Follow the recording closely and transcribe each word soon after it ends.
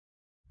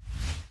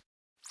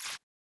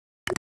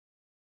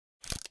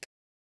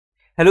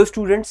Hello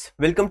students,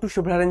 welcome to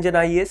SHUBHRA RANJAN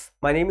IAS.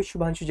 My name is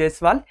Shubhanshu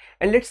Jaiswal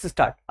and let's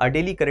start our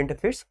daily current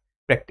affairs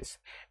practice.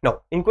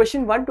 Now in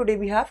question 1 today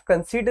we have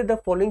consider the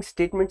following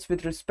statements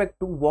with respect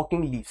to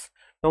walking leaves.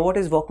 Now what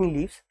is walking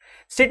leaves?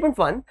 Statement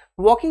 1,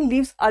 walking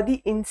leaves are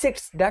the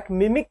insects that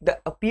mimic the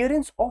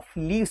appearance of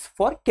leaves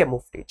for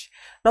camouflage.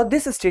 Now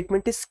this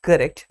statement is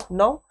correct.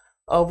 Now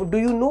do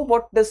you know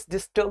what does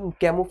this term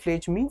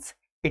camouflage means?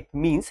 It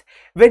means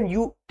when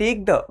you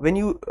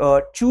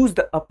choose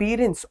the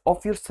appearance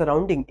of your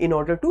surrounding in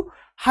order to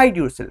hide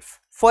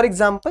yourself. For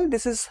example,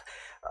 this is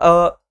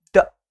the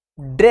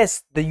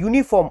dress, the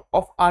uniform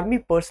of army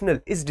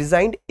personnel is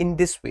designed in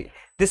this way.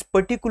 This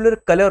particular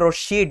color or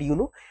shade,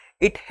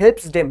 it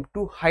helps them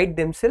to hide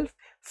themselves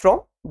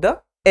from the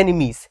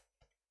enemies,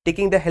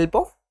 taking the help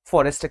of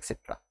forest,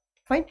 etc.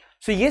 Fine.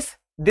 So yes,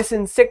 this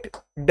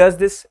insect does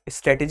this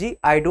strategy.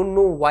 I don't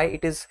know why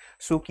it is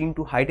so keen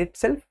to hide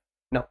itself.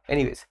 Now,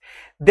 anyways,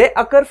 they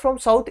occur from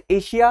South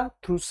Asia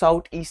through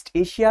Southeast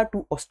Asia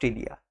to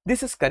Australia.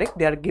 This is correct.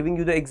 They are giving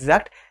you the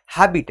exact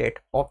habitat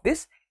of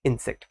this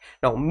insect.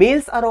 Now,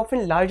 males are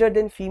often larger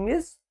than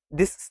females.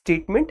 This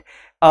statement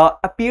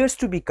appears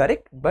to be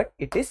correct, but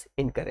it is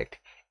incorrect.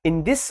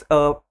 In this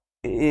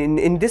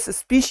in this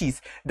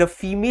species, the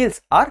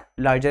females are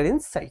larger in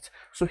size.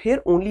 So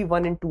here only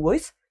 1 and 2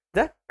 is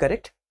the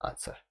correct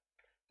answer.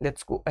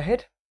 Let's go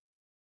ahead.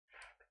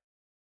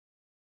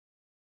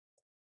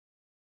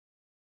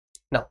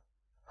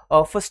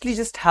 Firstly,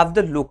 just have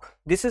the look.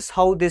 This is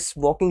how this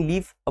walking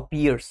leaf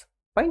appears.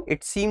 Fine.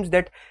 It seems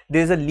that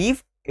there is a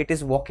leaf, it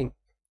is walking.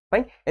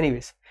 Fine.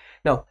 Anyways,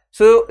 now,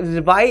 so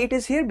why it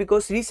is here?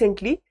 Because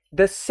recently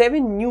the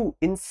 7 new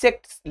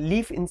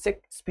leaf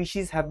insect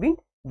species have been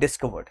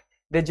discovered.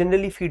 They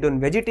generally feed on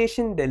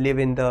vegetation, they live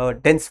in the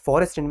dense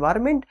forest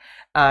environment,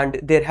 and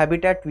their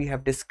habitat we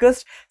have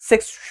discussed.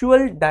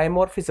 Sexual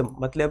dimorphism,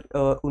 मतलब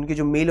उनके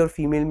जो mail और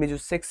female में जो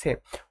sex है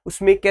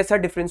उसमें कैसा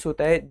difference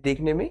होता है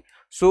देखने में.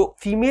 So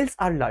females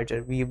are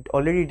larger, we have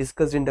already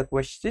discussed in the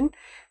question.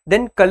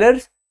 Then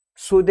colors,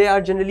 so they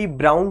are generally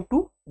brown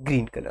to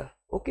green color.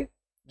 Okay,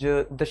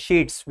 the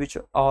shades which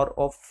are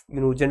of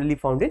generally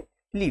found in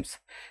leaves.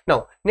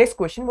 Now next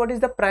question, what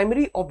is the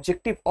primary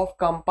objective of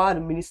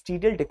Kampala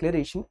ministerial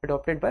declaration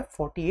adopted by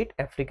 48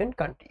 African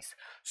countries?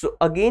 So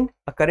again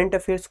a current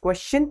affairs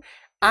question,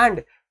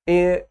 and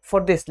for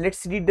this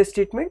let's read the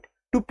statement.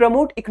 To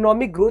promote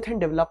economic growth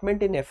and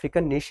development in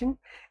African nation.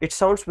 It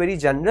sounds very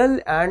general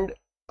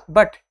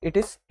but it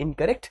is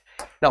incorrect.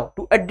 Now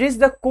to address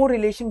the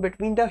correlation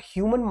between the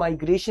human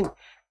migration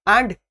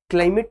and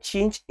climate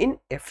change in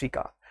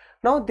Africa.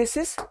 Now this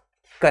is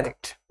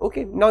correct.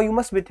 Okay, now you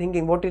must be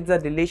thinking, what is the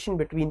relation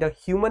between the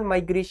human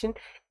migration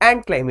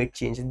and climate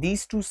change?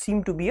 These two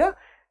seem to be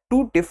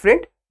two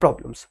different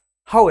problems.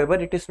 However,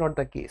 it is not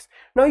the case.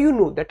 Now you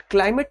know that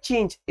climate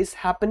change is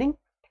happening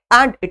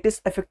and it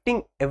is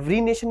affecting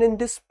every nation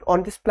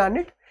on this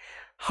planet.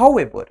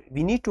 However,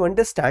 we need to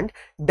understand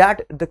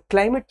that the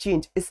climate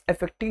change is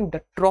affecting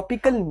the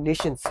tropical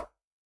nations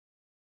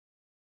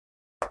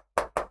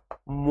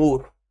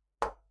more,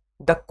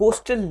 the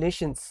coastal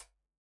nations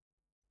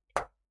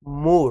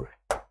more,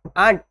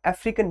 and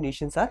African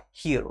nations are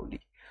here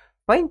only.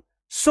 Fine.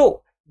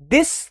 So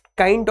this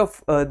kind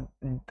of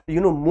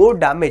more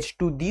damage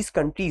to these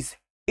countries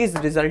is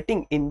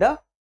resulting in the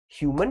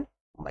human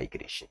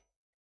migration.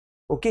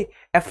 Okay,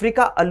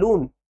 Africa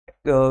alone,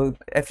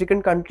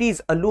 African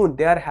countries alone,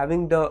 they are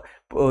having the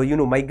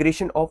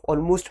migration of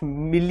almost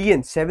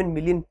 7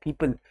 million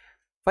people.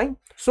 Fine.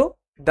 So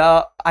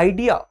the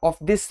idea of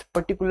this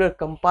particular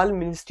Kampala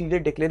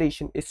ministerial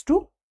declaration is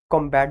to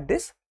combat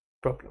this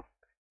problem.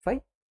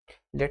 Fine.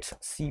 Let's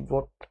see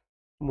what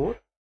more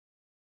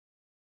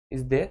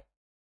is there.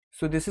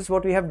 So this is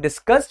what we have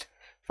discussed.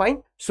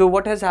 Fine. So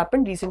what has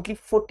happened recently?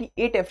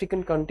 48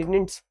 African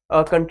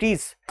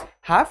countries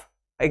have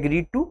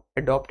agreed to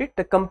adopt it.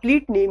 The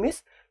complete name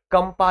is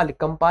Kampala.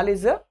 Kampala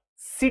is a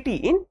city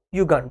in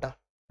Uganda.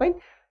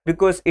 Fine.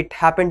 Because it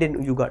happened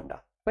in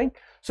Uganda. Fine.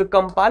 So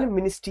Kampala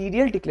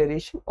ministerial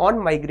declaration on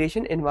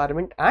migration,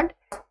 environment and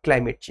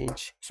climate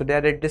change. So they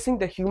are addressing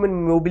the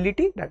human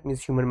mobility, that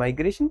means human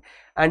migration,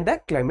 and the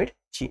climate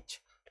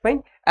change.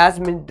 Fine. As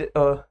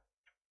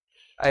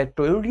I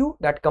told you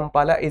that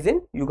Kampala is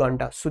in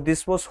Uganda. So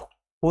this was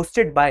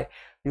hosted by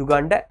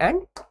Uganda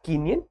and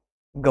Kenyan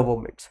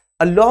governments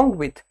along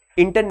with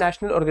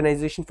International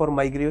Organization for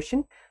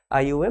Migration,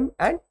 IOM,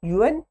 and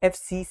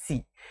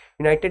UNFCCC,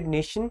 United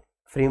Nations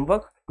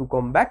Framework to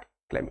Combat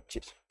Climate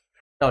Change.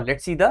 Now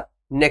let's see the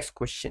next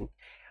question.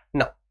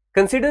 Now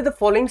consider the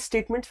following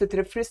statements with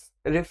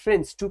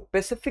reference to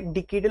Pacific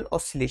Decadal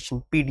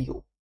Oscillation,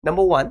 PDO.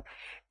 Number 1,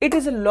 it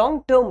is a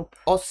long-term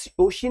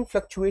ocean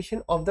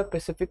fluctuation of the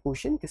Pacific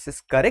Ocean. This is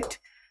correct.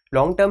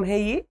 Long term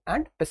है ये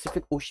and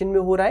Pacific Ocean में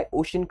हो रहा है,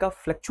 ocean का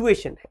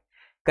fluctuation है.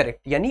 Correct.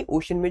 यानी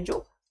ocean में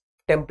जो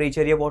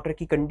टेम्परेचर या वाटर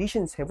की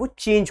कंडीशंस है वो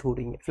चेंज हो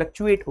रही है,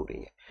 फ्लक्चुएट हो रही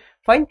है.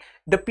 Fine.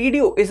 The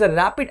PDO is a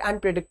rapid and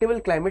predictable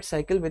climate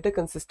cycle with a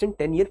consistent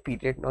 10-year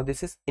period. Now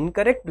this is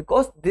incorrect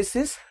because this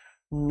is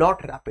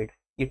not rapid,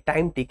 ये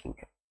टाइम टेकिंग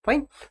है.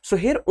 Fine. So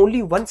here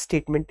only one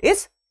statement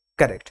is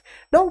correct.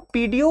 Now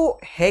PDO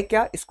है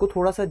क्या, इसको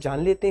थोड़ा सा जान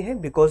लेते हैं,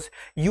 because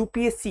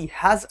UPSC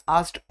has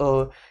asked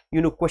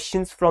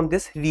questions from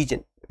this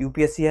reason.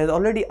 UPSC has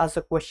already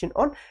asked a question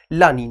on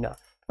La Neena.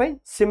 Fine,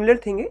 similar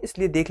thing है,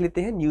 इसलिए देख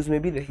लेते हैं, न्यूज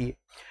में भी रही है.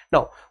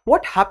 Now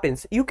what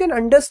happens, you can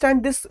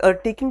understand this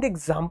taking the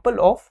example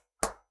of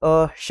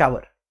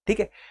shower. ठीक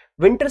है,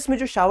 विंटर्स में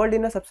जो शावर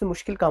लेना सबसे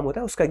मुश्किल काम होता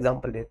है, उसका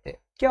एग्जांपल लेते हैं.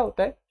 क्या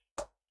होता है,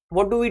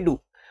 व्हाट डू वी डू,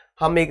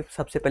 हम एक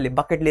सबसे पहले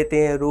बकेट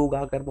लेते हैं, रोग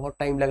आकर बहुत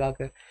टाइम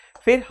लगाकर,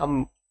 फिर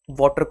हम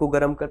वाटर को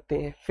गर्म करते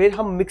हैं, फिर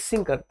हम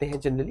मिक्सिंग करते हैं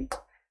जनरली.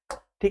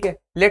 ठीक है,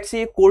 लेट्स से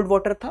ये कोल्ड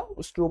वाटर था,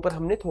 उसके ऊपर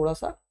हमने थोड़ा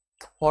सा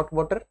हॉट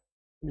वाटर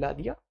मिला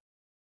दिया.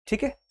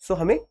 ठीक है, सो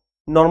हमें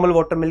नॉर्मल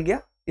वाटर मिल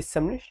गया, इससे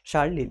हमने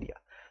शावर ले लिया.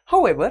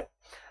 हाउएवर,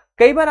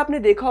 कई बार आपने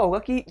देखा होगा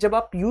कि जब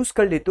आप यूज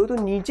कर लेते हो तो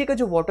नीचे का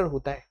जो वाटर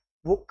होता है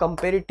वो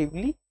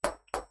कंपैरेटिवली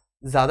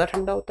ज्यादा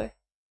ठंडा होता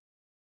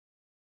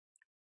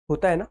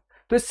है ना.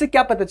 तो इससे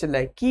क्या पता चल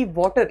रहा है कि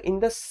water in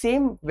the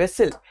same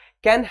vessel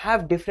can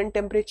have different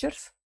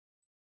temperatures.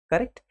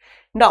 Correct.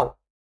 Now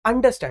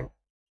understand,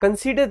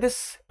 consider this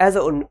as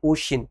an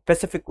ocean,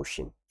 Pacific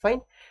Ocean.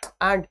 Fine,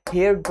 and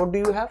here what do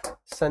you have,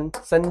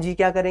 सन जी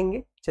क्या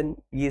करेंगे,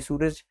 ये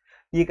सूरज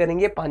ये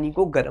करेंगे पानी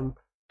को गर्म.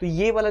 तो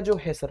ये वाला जो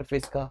है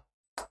सरफेस का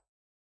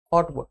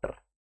हॉट वाटर,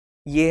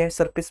 ये है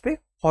सरफेस पे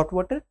हॉट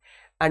वाटर,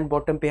 एंड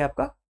बॉटम पे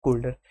आपका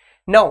colder.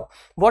 Now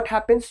what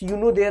happens, you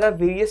know there are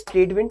various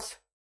trade winds.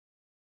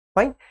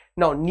 Fine.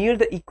 Now near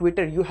the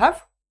equator you have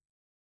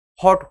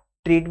hot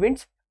trade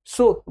winds,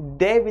 so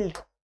they will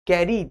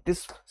carry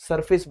this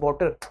surface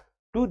water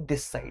to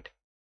this side.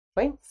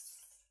 Fine.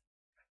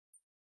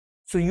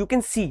 So you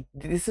can see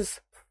this is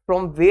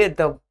from where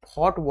the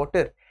hot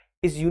water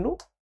is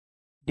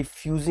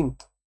diffusing.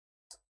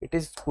 It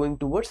is going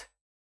towards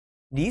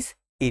these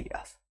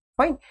areas.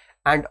 Fine.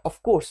 And of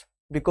course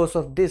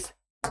because of this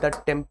the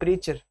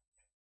temperature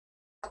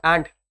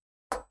and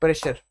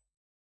pressure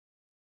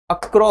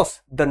across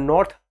the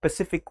North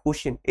Pacific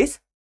Ocean is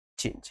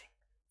changing.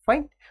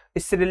 Fine.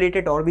 इससे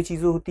related और भी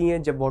चीजें होती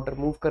हैं. जब water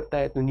move करता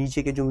है तो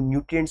नीचे के जो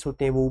न्यूट्रिएंट्स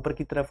होते हैं वो ऊपर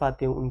की तरफ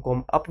आते हैं, उनको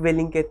हम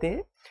अपवेलिंग कहते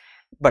हैं.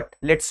 But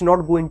let's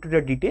not go into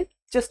the detail,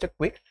 just a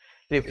quick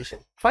revision.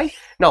 Fine.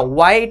 Now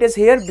why it is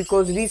here,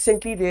 because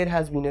recently there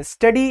has been a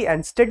study,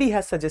 and study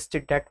has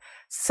suggested that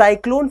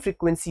cyclone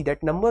frequency,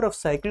 that number of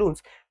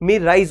cyclones may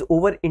rise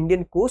over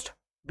Indian coast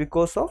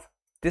because of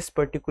this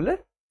particular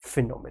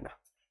phenomena.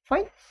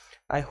 Fine.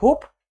 I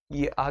hope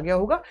ये आ गया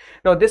होगा.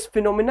 Now this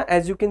phenomena,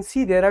 as you can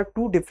see, there are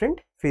two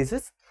different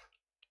phases.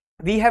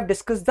 We have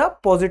discussed the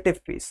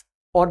positive phase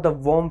or the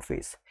warm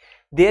phase.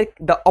 There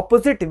the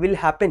opposite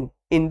will happen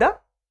in the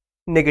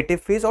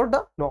negative phase or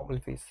the normal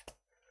phase.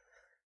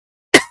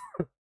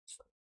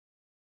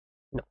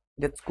 Now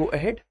let's go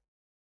ahead.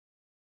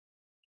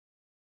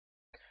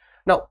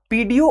 Now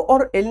PDO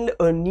और El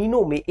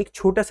Nino में एक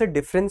छोटा सा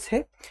difference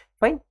है.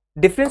 Fine,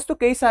 difference तो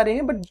कई सारे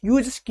हैं, but you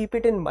just keep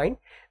it in mind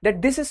that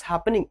this is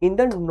happening in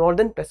the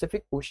northern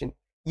Pacific ocean.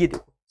 ये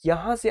देखो,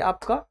 यहां से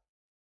आपका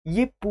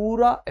ये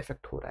पूरा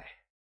इफेक्ट हो रहा है,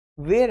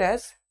 where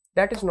as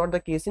that is not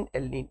the case in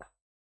L Neena.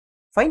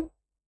 Fine.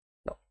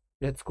 Now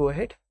let's go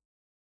ahead.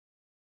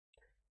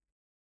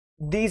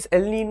 These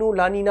El Nino,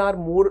 La Nina are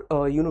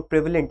more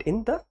prevalent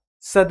in the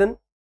southern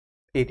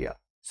area,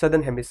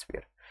 southern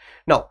hemisphere.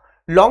 Now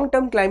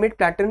long-term climate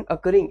pattern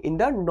occurring in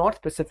the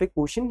North Pacific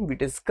Ocean, we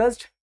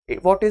discussed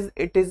what is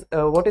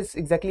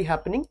exactly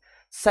happening.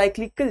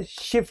 Cyclical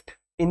shift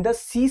in the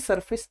sea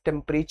surface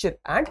temperature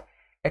and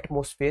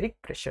atmospheric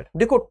pressure.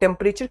 देखो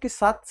temperature के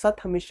साथ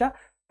साथ हमेशा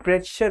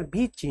pressure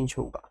भी change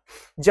होगा.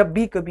 जब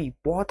भी कभी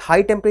बहुत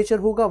हाई टेम्परेचर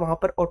होगा वहां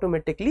पर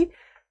ऑटोमेटिकली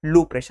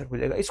लो प्रेशर हो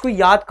जाएगा. इसको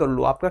याद कर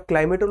लो, आपका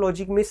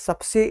क्लाइमेटोलॉजी में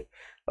सबसे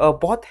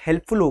बहुत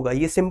हेल्पफुल होगा.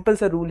 ये सिंपल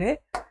सा रूल है,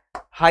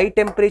 high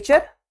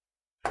temperature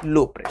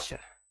low pressure,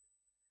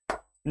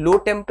 low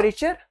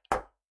temperature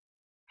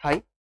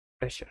high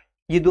pressure,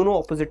 ये दोनों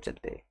ऑपोजिट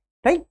चलते हैं.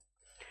 Right.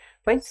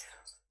 Fine.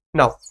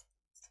 Now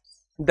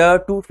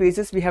the two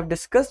phases we have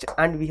discussed,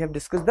 and we have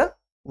discussed the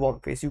warm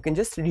phase. You can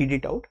just read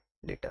it out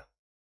later.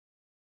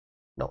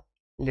 Now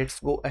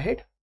let's go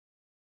ahead.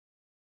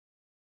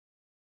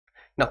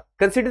 Now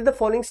consider the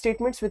following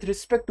statements with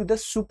respect to the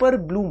super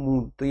blue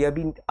moon. तो ये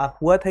अभी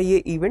हुआ था ये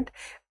event,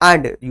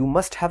 and you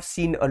must have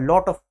seen a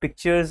lot of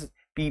pictures.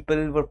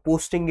 People were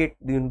posting it,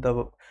 the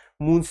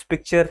moon's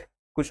picture.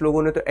 कुछ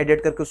लोगों ने तो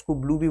एडिट करके उसको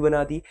ब्लू भी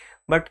बना दी.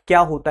 बट क्या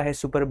होता है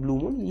super blue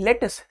moon?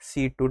 Let us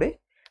see it today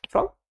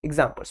from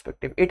exam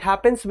perspective. It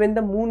happens when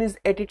the moon is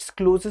at its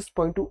closest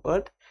point to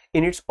Earth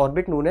in its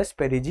orbit known as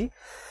perigee.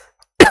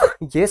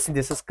 Yes,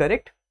 this is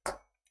correct.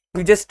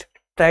 You just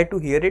try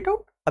to hear it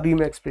out. अभी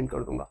मैं explain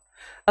कर दूंगा.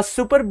 A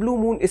super blue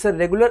moon is a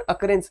regular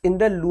occurrence in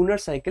the lunar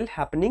cycle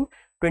happening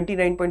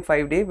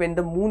 29.5 day when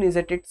the moon is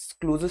at its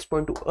closest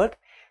point to Earth.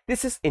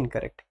 This is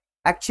incorrect.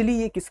 Actually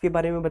ये किसके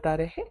बारे में बता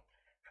रहे हैं?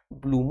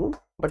 Blue moon,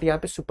 but यहाँ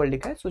पे super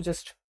लिखा है, so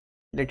just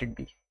let it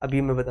be.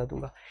 अभी मैं बता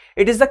दूंगा.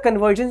 It is the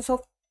convergence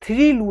of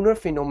three lunar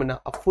phenomena: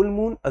 a full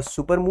moon, a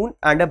super moon,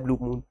 and a blue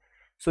moon.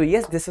 So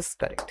yes this is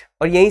correct.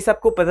 और यहीं से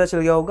आपको पता चल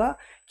गया होगा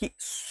कि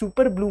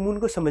सुपर ब्लू मून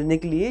को समझने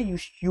के लिए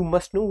you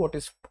must know what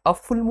is a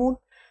full moon,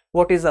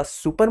 what is a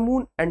super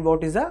moon and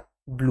what is a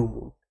blue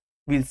moon.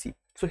 We'll C.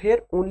 So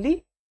here only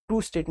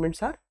two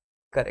statements are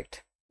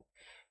correct.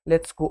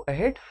 Let's go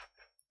ahead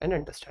and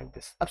understand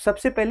this. अब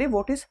सबसे पहले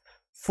what is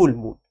full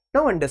moon.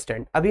 Now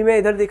understand. अभी मैं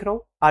इधर देख रहा हूं,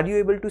 are you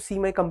able to C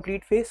my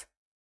complete face?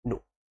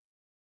 No.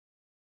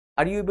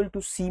 Are you able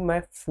to C my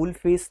full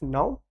face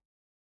now?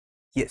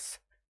 Yes.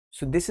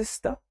 So this is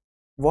the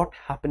what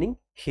happening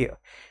here.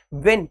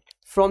 When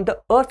from the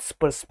Earth's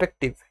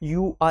perspective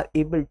you are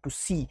able to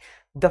see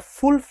the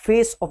full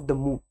face of the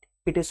moon,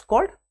 it is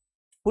called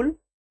full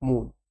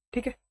moon.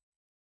 ठीक है?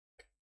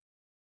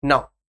 Now,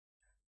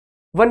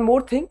 one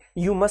more thing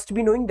you must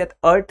be knowing that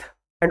Earth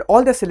and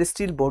all the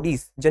celestial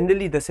bodies,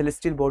 generally the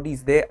celestial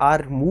bodies, they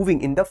are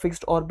moving in the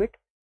fixed orbit.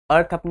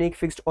 Earth अपने एक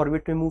fixed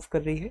orbit में move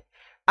कर रही है,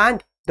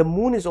 and the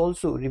moon is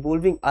also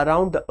revolving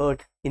around the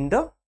Earth in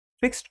the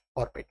fixed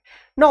orbit.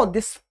 Now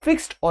this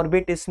fixed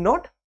orbit is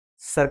not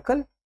circle,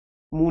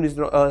 moon is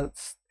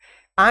not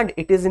and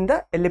it is in the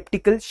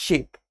elliptical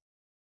shape.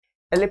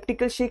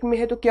 elliptical shape में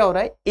है तो क्या हो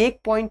रहा है, एक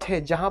point है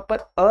जहां पर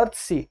अर्थ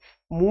से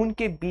मून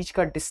के बीच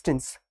का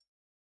डिस्टेंस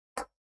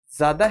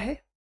ज्यादा है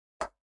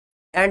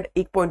एंड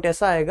एक पॉइंट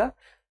ऐसा आएगा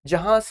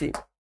जहां से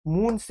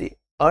मून से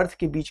अर्थ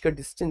के बीच का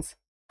डिस्टेंस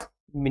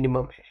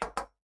मिनिमम है।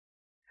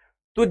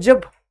 तो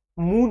जब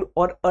मून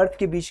और अर्थ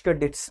के बीच का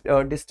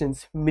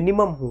डिस्टेंस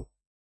मिनिमम हो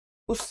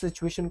उस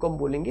सिचुएशन को हम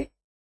बोलेंगे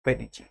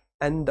पेरिजी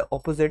and the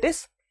opposite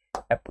is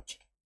apogee.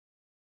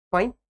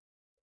 Fine,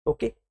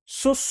 okay.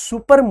 So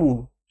super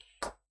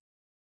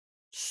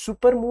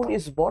moon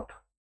is what?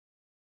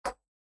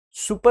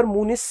 Super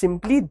moon is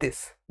simply this,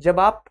 जब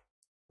आप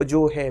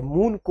जो है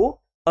मून को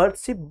अर्थ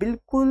से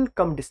बिल्कुल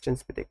कम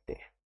डिस्टेंस पे देखते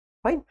हैं।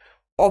 Fine,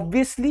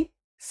 obviously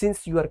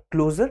since you are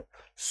closer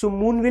so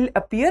moon will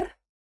appear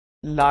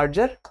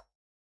larger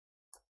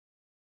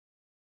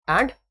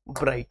and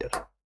brighter.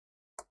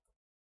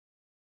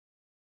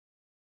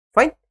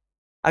 Fine,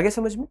 आगे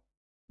समझ में?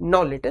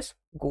 Now let us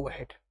go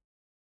ahead.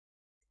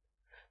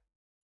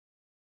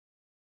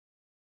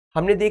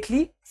 हमने देख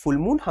ली फुल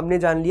मून, हमने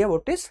जान लिया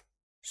what is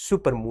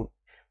super moon.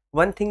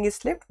 One thing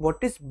is left,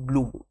 what is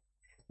blue moon.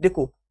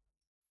 देखो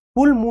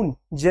full moon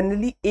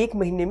generally एक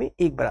महीने में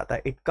एक बार आता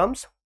है, it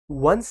comes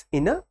once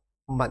in a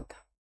month.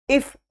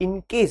 If in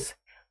case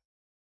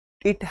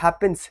it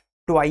happens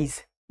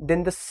twice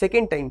then the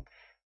second time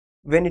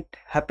when it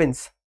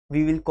happens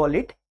we will call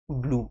it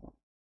blew moon.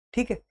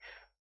 ठीक है,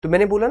 तो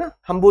मैंने बोला ना,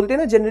 हम बोलते हैं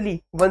ना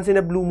generally once in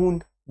a blue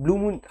moon. Blue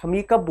moon हम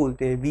ये कब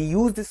बोलते हैं? We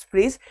use this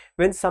phrase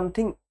when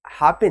something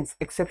happens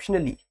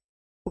exceptionally,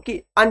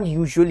 okay,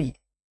 unusually.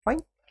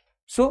 Fine,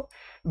 so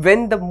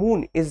when the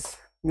moon is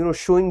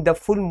showing the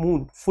full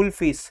moon, full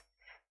face,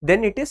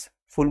 then it is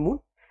full moon,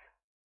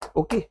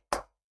 okay,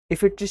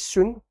 if it is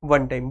showing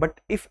one time. But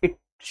if it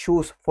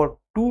shows for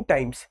 2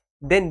 times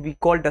then we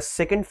call the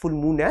second full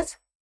moon as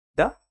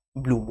the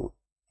blue moon.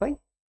 Fine.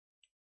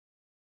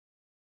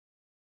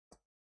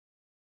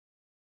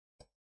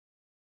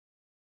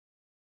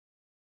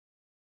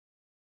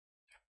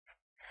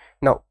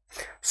 Now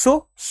so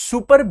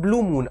super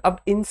blue moon,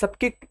 अब इन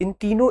सबके इन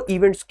तीनों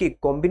events के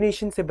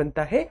combination से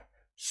बनता है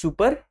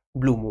super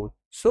blue moon.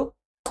 सो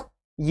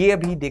ये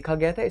अभी देखा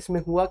गया था, इसमें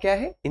हुआ क्या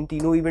है, इन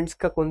तीनों इवेंट्स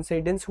का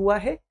कोइंसिडेंस हुआ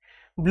है।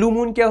 ब्लू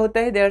मून क्या होता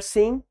है? They are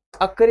saying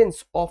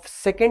occurrence of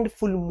second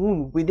full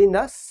moon with in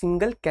a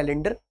single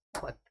calendar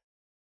month.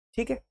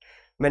 ठीक है,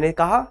 मैंने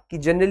कहा कि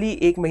जनरली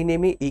एक महीने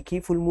में एक ही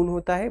फुल मून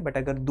होता है, बट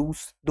अगर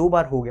दो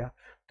बार हो गया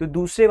तो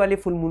दूसरे वाले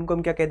फुल मून को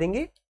हम क्या कह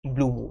देंगे?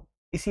 Blue moon.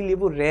 इसीलिए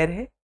वो रेयर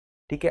है,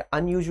 ठीक है,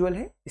 अनयूजुअल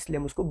है, इसलिए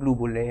हम उसको ब्लू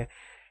बोल रहे हैं।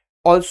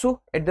 Also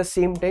at the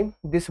same time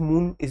this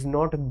moon is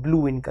not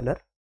blue in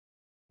colour.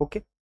 Okay,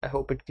 I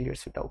hope it clears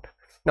it out.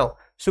 Now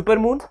super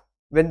moon,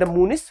 when the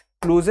moon is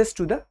closest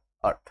to the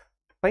earth.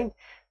 Fine,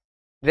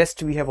 rest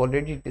we have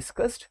already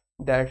discussed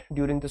that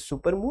during the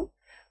super moon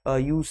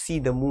you see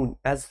the moon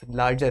as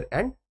larger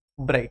and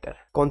brighter.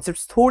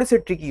 Concepts थोड़े से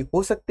tricky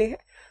हो सकते हैं,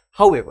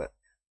 however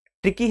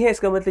tricky है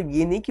इसका मतलब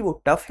ये नहीं कि वो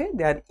tough है,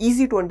 they are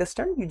easy to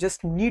understand. You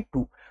just need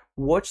to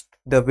watch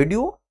the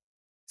video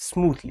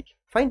smoothly.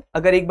 Fine,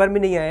 अगर एक बार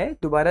में नहीं आया है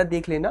दोबारा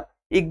देख लेना,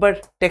 एक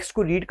बार टेक्स्ट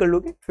को रीड कर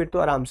लोगे फिर तो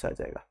आराम से आ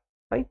जाएगा।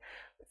 फाइन,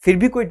 फिर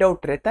भी कोई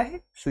डाउट रहता है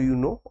so you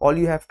know all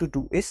you have to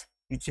do is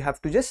you have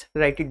to just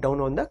right it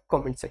down on the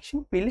comment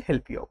section, will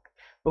help you out.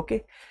 Okay,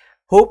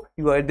 hope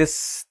you are this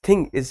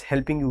thing is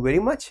helping you very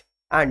much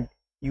and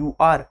you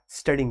are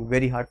studying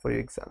very hard for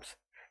your exams.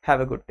 Have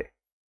a good day.